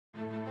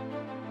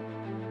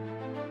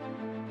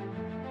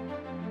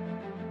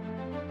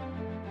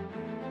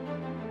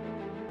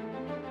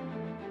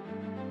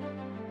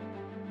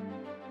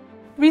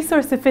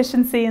Resource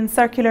efficiency and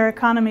circular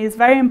economy is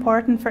very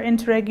important for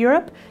Interreg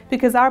Europe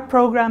because our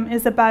programme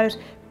is about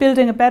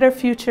building a better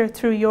future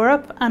through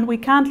Europe, and we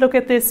can't look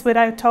at this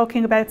without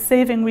talking about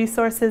saving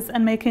resources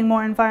and making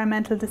more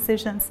environmental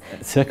decisions.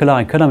 Circular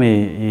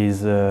economy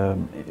is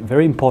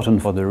very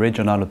important for the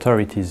regional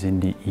authorities in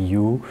the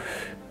EU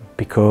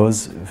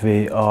because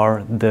they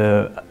are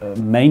the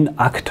main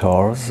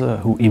actors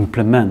who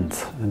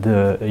implement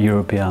the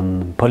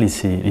European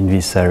policy in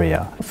this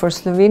area. For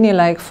Slovenia,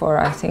 like for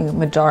I think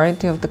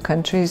majority of the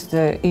countries,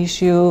 the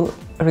issue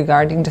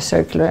regarding the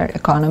circular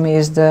economy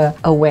is the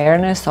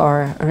awareness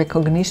or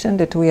recognition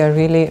that we are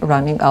really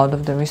running out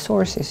of the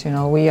resources. You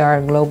know, we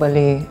are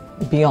globally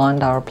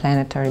beyond our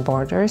planetary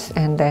borders,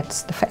 and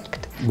that's the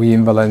fact. We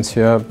in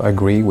Valencia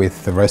agree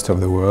with the rest of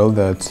the world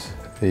that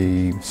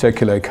the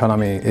circular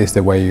economy is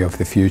the way of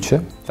the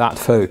future. That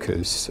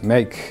focus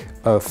make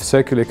of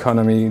circular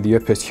economy the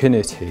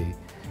opportunity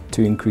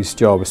to increase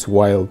jobs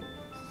while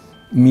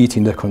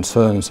meeting the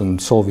concerns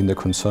and solving the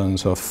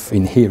concerns of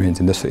inherent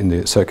in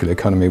the circular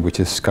economy, which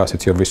is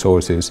scarcity of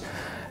resources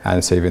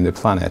and saving the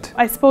planet.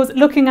 I suppose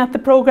looking at the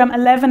programme,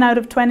 11 out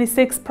of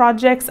 26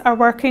 projects are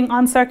working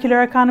on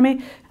circular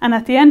economy, and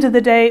at the end of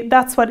the day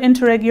that's what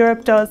Interreg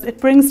Europe does. It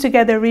brings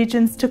together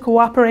regions to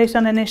cooperate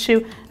on an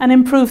issue and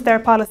improve their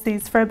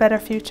policies for a better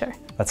future.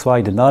 That's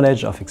why the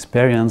knowledge of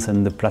experience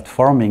and the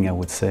platforming, I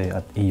would say,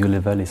 at EU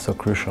level is so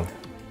crucial.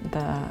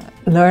 The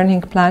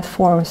learning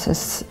platforms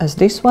as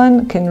this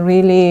one can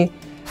really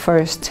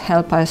first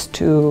help us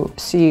to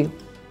see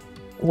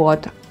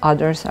what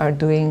others are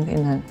doing in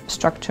a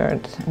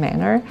structured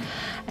manner,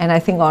 and I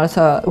think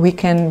also we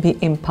can be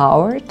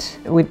empowered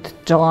with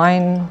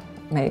joint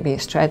maybe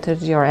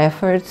strategy or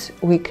efforts.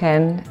 We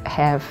can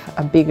have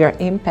a bigger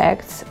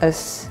impact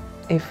as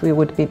if we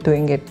would be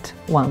doing it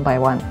one by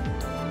one.